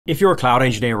If you're a cloud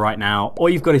engineer right now, or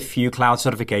you've got a few cloud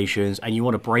certifications and you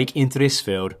want to break into this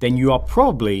field, then you are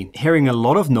probably hearing a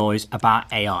lot of noise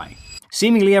about AI.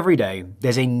 Seemingly every day,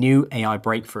 there's a new AI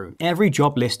breakthrough. Every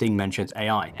job listing mentions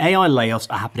AI. AI layoffs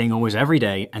are happening almost every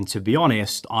day, and to be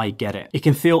honest, I get it. It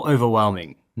can feel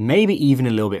overwhelming. Maybe even a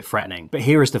little bit threatening. But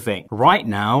here is the thing. Right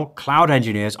now, cloud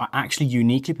engineers are actually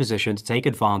uniquely positioned to take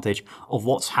advantage of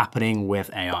what's happening with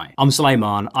AI. I'm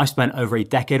Suleiman. I've spent over a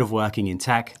decade of working in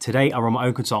tech. Today, I run my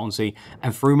own consultancy,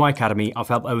 and through my academy, I've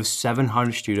helped over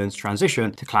 700 students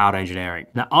transition to cloud engineering.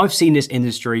 Now, I've seen this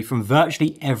industry from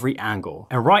virtually every angle.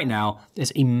 And right now,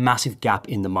 there's a massive gap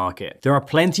in the market. There are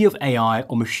plenty of AI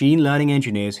or machine learning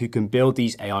engineers who can build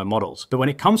these AI models. But when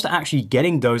it comes to actually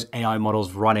getting those AI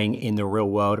models running in the real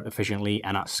world, efficiently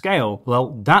and at scale,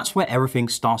 well, that's where everything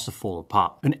starts to fall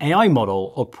apart. An AI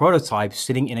model or prototype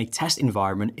sitting in a test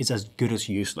environment is as good as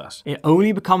useless. It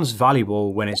only becomes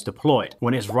valuable when it's deployed,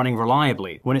 when it's running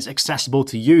reliably, when it's accessible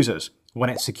to users,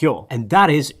 when it's secure. And that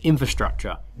is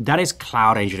infrastructure. That is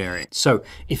cloud engineering. So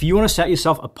if you want to set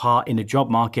yourself apart in the job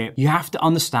market, you have to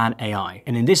understand AI.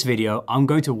 And in this video, I'm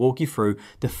going to walk you through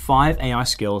the 5 AI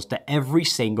skills that every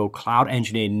single cloud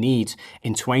engineer needs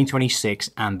in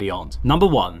 2026 and beyond. Number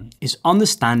 1 is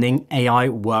understanding AI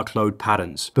workload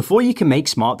patterns. Before you can make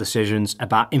smart decisions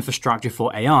about infrastructure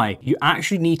for AI, you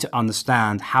actually need to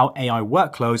understand how AI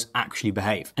workloads actually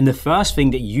behave. And the first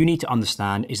thing that you need to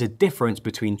understand is the difference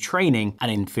between training and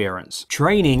inference.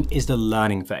 Training is the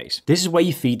learning phase. This is where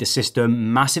you feed the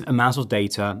system massive amounts of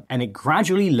data and it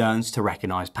gradually learns to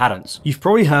recognize patterns. You've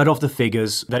probably heard of the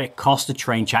figures that it costs to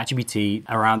train ChatGPT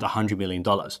around $100 million.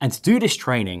 And to do this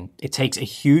training, it takes a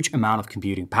huge amount of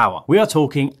computing power. We are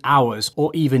talking hours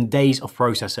or even days of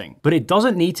processing. But it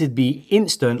doesn't need to be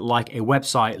instant like a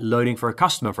website loading for a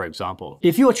customer, for example.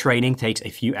 If your training takes a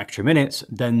few extra minutes,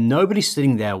 then nobody's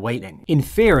sitting there waiting.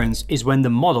 Inference is when the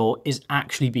model is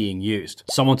actually being used.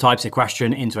 Someone types a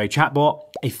question into a chatbot,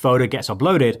 a photo gets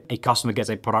uploaded, a customer gets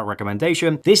a product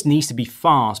recommendation. This needs to be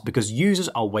fast because users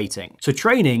are waiting. So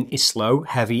training is slow,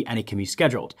 heavy, and it can be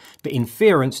scheduled. But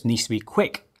inference needs to be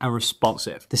quick and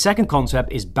responsive. The second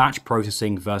concept is batch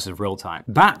processing versus real time.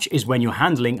 Batch is when you're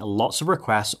handling lots of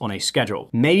requests on a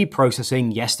schedule, maybe processing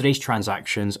yesterday's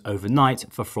transactions overnight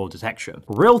for fraud detection.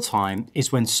 Real time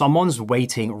is when someone's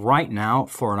waiting right now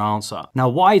for an answer. Now,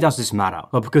 why does this matter?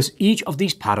 Well, because each of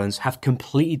these patterns have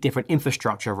completely different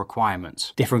infrastructure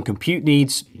requirements, different compute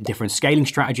needs, different scaling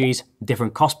strategies,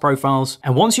 different cost profiles.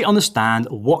 And once you understand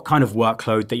what kind of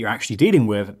workload that you're actually dealing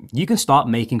with, you can start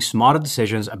making smarter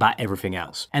decisions about everything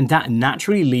else. And that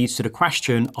naturally leads to the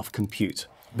question of compute.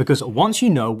 Because once you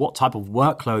know what type of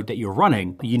workload that you're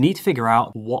running, you need to figure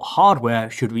out what hardware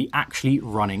should be actually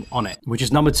running on it, which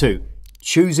is number 2.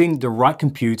 Choosing the right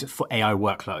compute for AI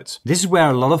workloads. This is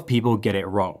where a lot of people get it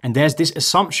wrong. And there's this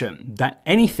assumption that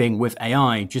anything with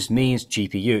AI just means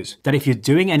GPUs. That if you're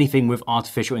doing anything with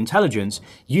artificial intelligence,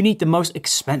 you need the most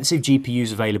expensive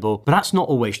GPUs available, but that's not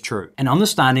always true. And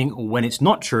understanding when it's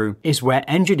not true is where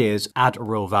engineers add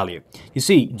real value. You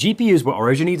see, GPUs were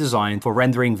originally designed for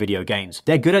rendering video games.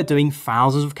 They're good at doing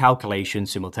thousands of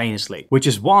calculations simultaneously, which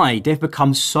is why they've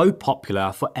become so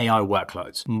popular for AI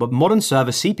workloads. But modern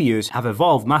server CPUs have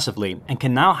evolved massively and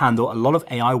can now handle a lot of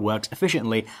AI works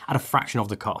efficiently at a fraction of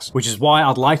the cost, which is why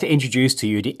I'd like to introduce to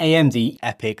you the AMD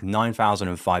EPYC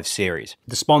 9005 series,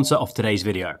 the sponsor of today's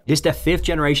video. This is their 5th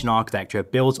generation architecture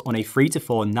built on a 3 to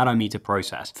 4 nanometer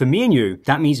process. For me and you,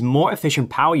 that means more efficient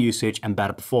power usage and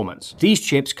better performance. These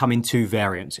chips come in 2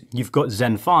 variants. You've got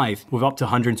Zen 5 with up to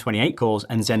 128 cores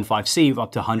and Zen 5C with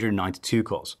up to 192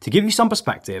 cores. To give you some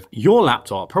perspective, your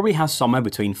laptop probably has somewhere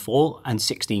between 4 and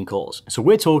 16 cores. So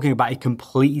we're talking about a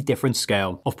completely different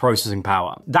scale of processing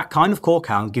power. That kind of core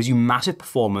count gives you massive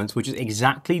performance, which is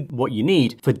exactly what you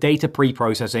need for data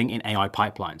pre-processing in AI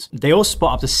pipelines. They also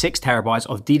support up to 6 terabytes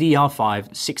of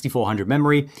DDR5 6400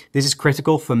 memory. This is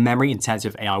critical for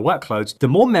memory-intensive AI workloads. The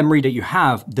more memory that you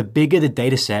have, the bigger the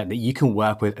data set that you can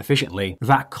work with efficiently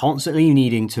without constantly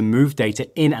needing to move data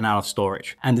in and out of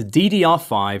storage. And the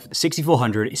DDR5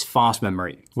 6400 is fast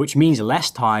memory, which means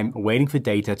less time waiting for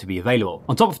data to be available.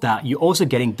 On top of that, you're also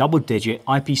getting double-digit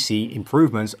IPC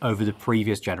improvements over the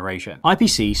previous generation.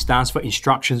 IPC stands for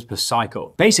instructions per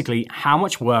cycle. Basically, how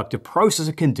much work the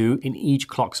processor can do in each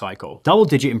clock cycle.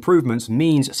 Double-digit improvements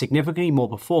means significantly more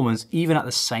performance even at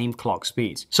the same clock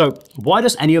speeds. So why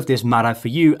does any of this matter for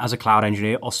you as a cloud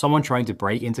engineer or someone trying to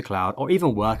break into cloud or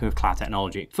even working with cloud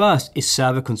technology? First is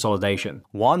server consolidation.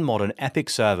 One modern EPYC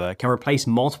server can replace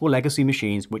multiple legacy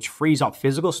machines, which frees up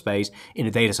physical space in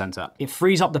a data center. It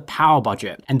frees up the power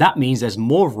budget, and that means there's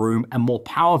more room room and more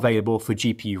power available for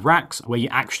GPU racks where you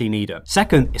actually need it.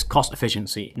 Second is cost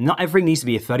efficiency. Not everything needs to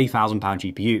be a £30,000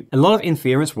 GPU. A lot of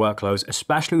inference workloads,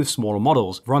 especially with smaller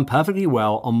models, run perfectly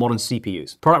well on modern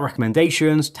CPUs. Product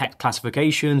recommendations, text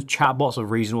classifications, chatbots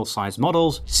of reasonable sized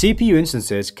models, CPU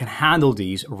instances can handle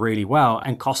these really well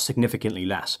and cost significantly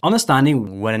less.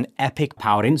 Understanding when an epic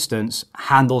powered instance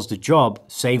handles the job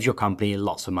saves your company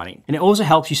lots of money. And it also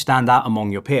helps you stand out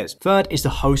among your peers. Third is the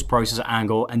host processor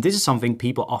angle, and this is something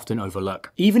people often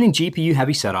overlook. Even in GPU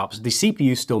heavy setups, the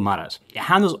CPU still matters. It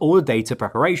handles all the data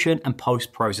preparation and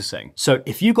post-processing. So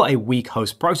if you've got a weak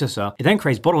host processor, it then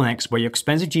creates bottlenecks where your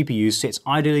expensive GPU sits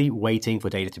idly waiting for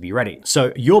data to be ready.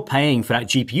 So you're paying for that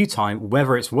GPU time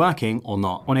whether it's working or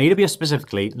not. On AWS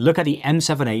specifically, look at the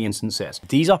M7A instances.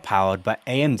 These are powered by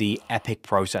AMD EPYC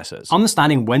processors.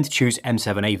 Understanding when to choose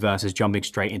M7A versus jumping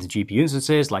straight into GPU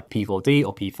instances like P4D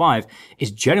or P5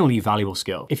 is generally a valuable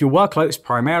skill. If your workload is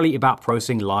primarily about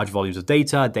processing large volumes of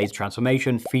data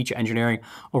transformation, feature engineering,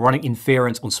 or running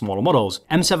inference on smaller models,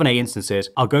 M7A instances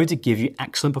are going to give you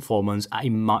excellent performance at a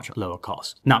much lower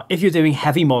cost. Now, if you're doing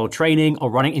heavy model training or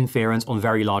running inference on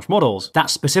very large models that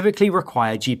specifically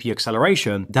require GPU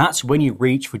acceleration, that's when you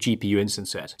reach for GPU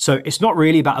instances. So it's not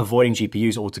really about avoiding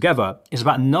GPUs altogether, it's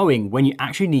about knowing when you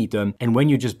actually need them and when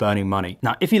you're just burning money.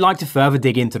 Now, if you'd like to further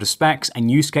dig into the specs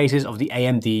and use cases of the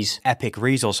AMD's EPYC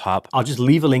Resource Hub, I'll just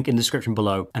leave a link in the description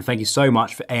below, and thank you so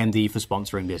much for AMD for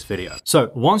sponsoring this video.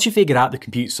 So once you figured out the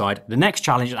compute side, the next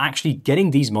challenge is actually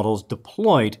getting these models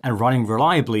deployed and running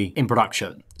reliably in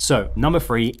production. So number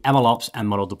 3, MLOps and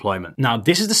model deployment. Now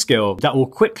this is the skill that will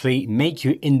quickly make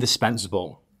you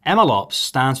indispensable. MLOps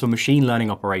stands for machine learning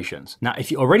operations. Now,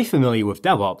 if you're already familiar with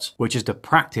DevOps, which is the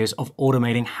practice of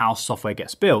automating how software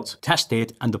gets built,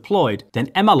 tested, and deployed,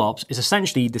 then MLOps is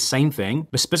essentially the same thing,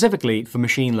 but specifically for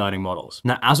machine learning models.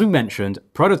 Now, as we mentioned,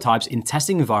 prototypes in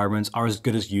testing environments are as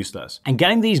good as useless. And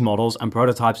getting these models and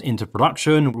prototypes into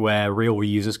production where real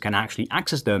users can actually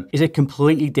access them is a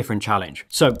completely different challenge.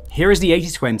 So here is the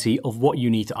 80-20 of what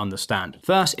you need to understand.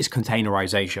 First is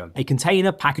containerization. A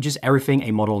container packages everything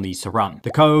a model needs to run. The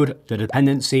code, the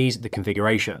dependencies, the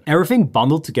configuration. Everything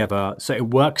bundled together so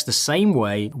it works the same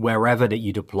way wherever that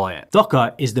you deploy it.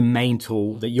 Docker is the main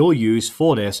tool that you'll use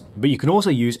for this, but you can also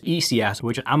use ECS,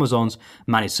 which is Amazon's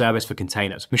managed service for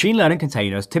containers. Machine learning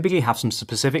containers typically have some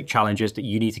specific challenges that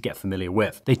you need to get familiar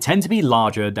with. They tend to be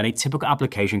larger than a typical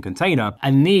application container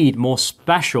and need more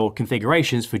special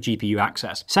configurations for GPU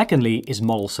access. Secondly is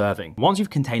model serving. Once you've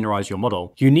containerized your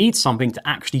model, you need something to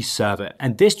actually serve it.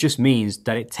 And this just means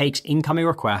that it takes incoming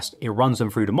requests, it runs them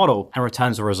through the model and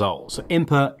returns the result. So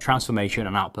input, transformation,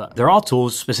 and output. There are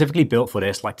tools specifically built for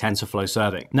this like TensorFlow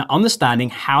serving. Now,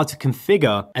 understanding how to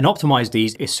configure and optimize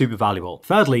these is super valuable.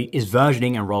 Thirdly is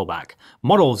versioning and rollback.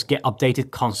 Models get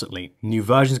updated constantly. New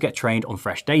versions get trained on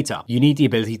fresh data. You need the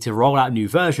ability to roll out new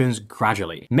versions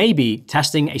gradually. Maybe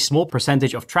testing a small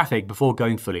percentage of traffic before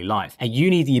going fully live. And you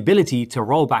need the ability to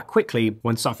roll back quickly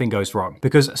when something goes wrong,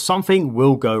 because something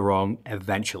will go wrong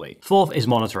eventually. Fourth is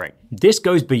monitoring. This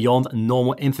goes beyond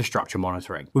normal infrastructure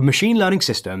monitoring. With machine learning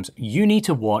systems, you need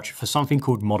to watch for something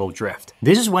called model drift.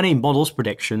 This is when a model's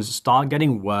predictions start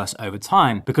getting worse over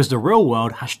time because the real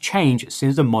world has changed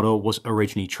since the model was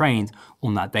originally trained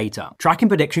on that data. Tracking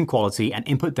prediction quality and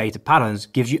input data patterns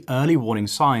gives you early warning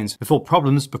signs before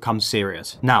problems become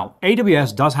serious. Now,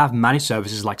 AWS does have managed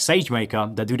services like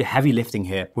SageMaker that do the heavy lifting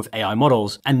here with AI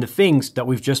models and the things that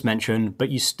we've just mentioned, but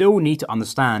you still need to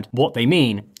understand what they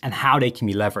mean and how they can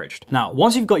be leveraged. Now,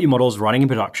 once you've got your models running in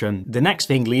production, the next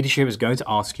thing leadership is going to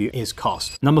ask you is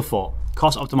cost. Number 4,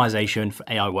 cost optimization for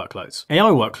AI workloads.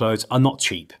 AI workloads are not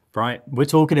cheap, right? We're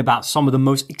talking about some of the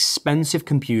most expensive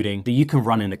computing that you can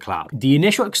run in the cloud. The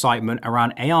initial excitement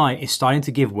around AI is starting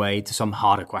to give way to some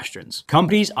harder questions.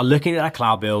 Companies are looking at their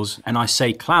cloud bills, and I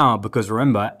say cloud because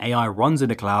remember, AI runs in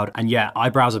the cloud, and yeah,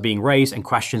 eyebrows are being raised and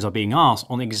questions are being asked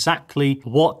on exactly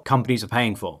what companies are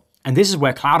paying for. And this is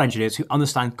where cloud engineers who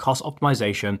understand cost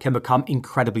optimization can become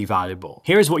incredibly valuable.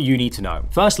 Here is what you need to know.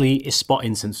 Firstly is spot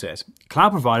instances.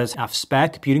 Cloud providers have spare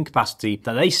computing capacity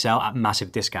that they sell at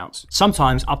massive discounts,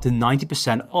 sometimes up to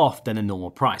 90% off than a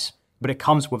normal price. But it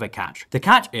comes with a catch. The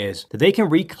catch is that they can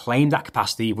reclaim that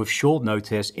capacity with short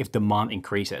notice if demand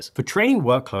increases. For training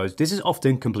workloads, this is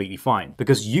often completely fine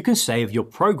because you can save your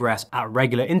progress at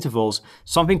regular intervals,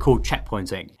 something called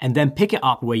checkpointing, and then pick it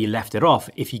up where you left it off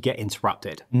if you get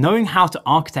interrupted. Knowing how to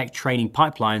architect training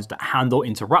pipelines that handle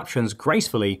interruptions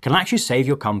gracefully can actually save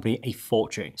your company a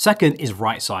fortune. Second is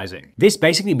right sizing. This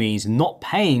basically means not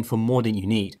paying for more than you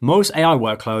need. Most AI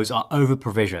workloads are over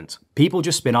provisioned. People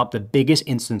just spin up the biggest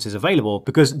instances available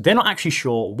because they're not actually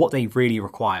sure what they really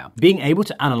require. Being able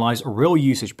to analyze real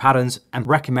usage patterns and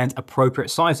recommend appropriate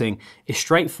sizing is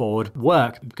straightforward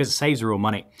work because it saves real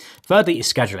money. Thirdly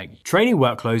is scheduling. Training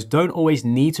workloads don't always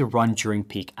need to run during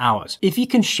peak hours. If you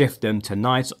can shift them to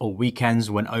nights or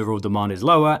weekends when overall demand is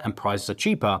lower and prices are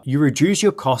cheaper, you reduce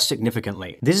your costs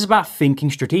significantly. This is about thinking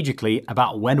strategically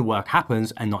about when work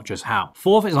happens and not just how.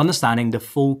 Fourth is understanding the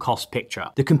full cost picture.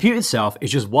 The compute itself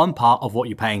is just one part of what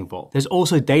you're paying for. There's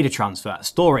also data transfer,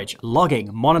 storage, logging,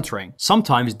 monitoring.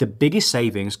 Sometimes the biggest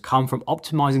savings come from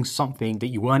optimizing something that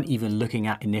you weren't even looking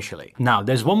at initially. Now,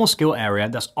 there's one more skill area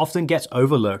that often gets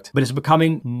overlooked, but it's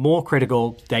becoming more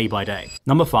critical day by day.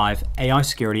 Number 5, AI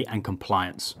security and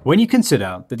compliance. When you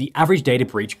consider that the average data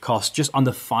breach costs just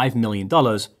under $5 million,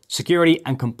 security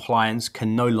and compliance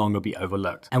can no longer be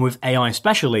overlooked. And with AI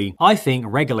especially, I think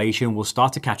regulation will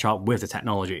start to catch up with the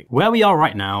technology. Where we are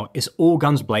right now is all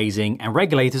guns blazing and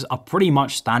regulators are pretty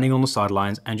much standing on the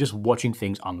sidelines and just watching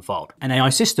things unfold. And AI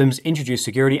systems introduce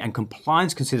security and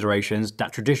compliance considerations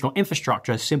that traditional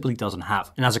infrastructure simply doesn't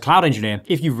have. And as a cloud engineer,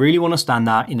 if you really want to stand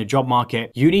out in the job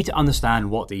market, you need to understand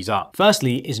what these are.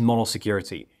 Firstly is model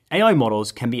security. AI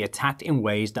models can be attacked in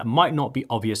ways that might not be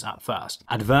obvious at first.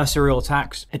 Adversarial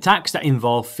attacks, attacks that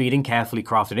involve feeding carefully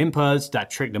crafted inputs that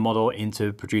trick the model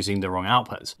into producing the wrong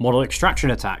outputs. Model extraction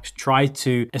attacks try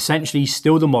to essentially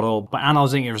steal the model by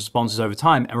analyzing its responses over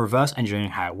time and reverse engineering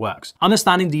how it works.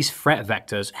 Understanding these threat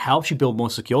vectors helps you build more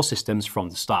secure systems from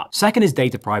the start. Second is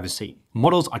data privacy.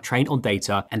 Models are trained on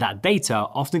data, and that data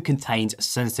often contains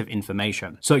sensitive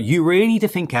information. So you really need to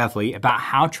think carefully about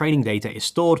how training data is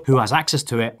stored, who has access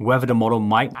to it, whether the model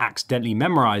might accidentally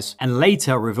memorize, and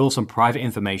later reveal some private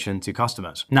information to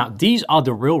customers. Now, these are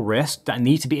the real risks that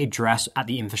need to be addressed at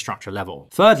the infrastructure level.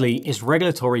 Thirdly is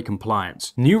regulatory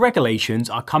compliance. New regulations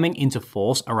are coming into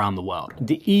force around the world.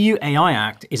 The EU AI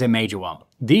Act is a major one.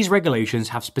 These regulations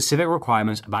have specific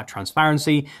requirements about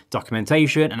transparency,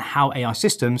 documentation, and how AI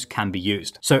systems can be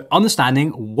used. So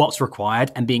understanding what's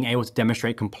required and being able to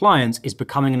demonstrate compliance is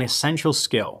becoming an essential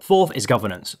skill. Fourth is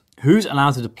governance. Who's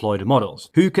allowed to deploy the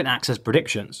models? Who can access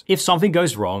predictions? If something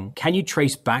goes wrong, can you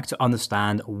trace back to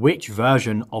understand which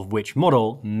version of which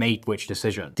model made which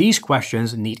decision? These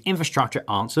questions need infrastructure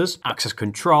answers, access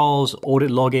controls, audit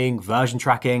logging, version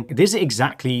tracking. This is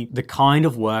exactly the kind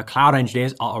of work cloud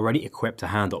engineers are already equipped to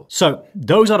handle. So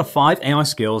those are the 5 AI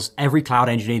skills every cloud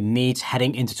engineer needs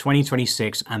heading into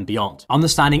 2026 and beyond.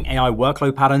 Understanding AI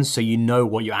workload patterns so you know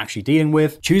what you're actually dealing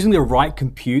with, choosing the right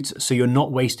compute so you're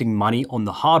not wasting money on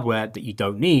the hardware that you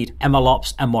don't need,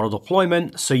 MLOps and model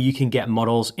deployment so you can get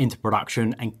models into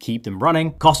production and keep them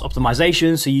running, cost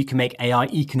optimization so you can make AI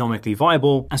economically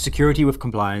viable, and security with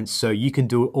compliance so you can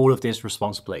do all of this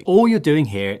responsibly. All you're doing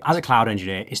here as a cloud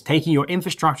engineer is taking your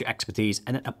infrastructure expertise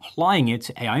and then applying it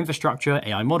to AI infrastructure,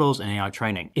 AI models, and AI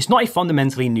training. It's not a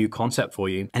fundamentally new concept for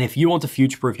you, and if you want to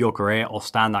future-proof your career or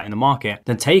stand out in the market,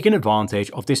 then taking advantage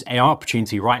of this AI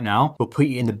opportunity right now will put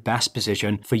you in the best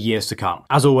position for years to come.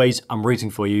 As always, I'm rooting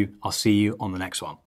for you. I'll see you on the next one.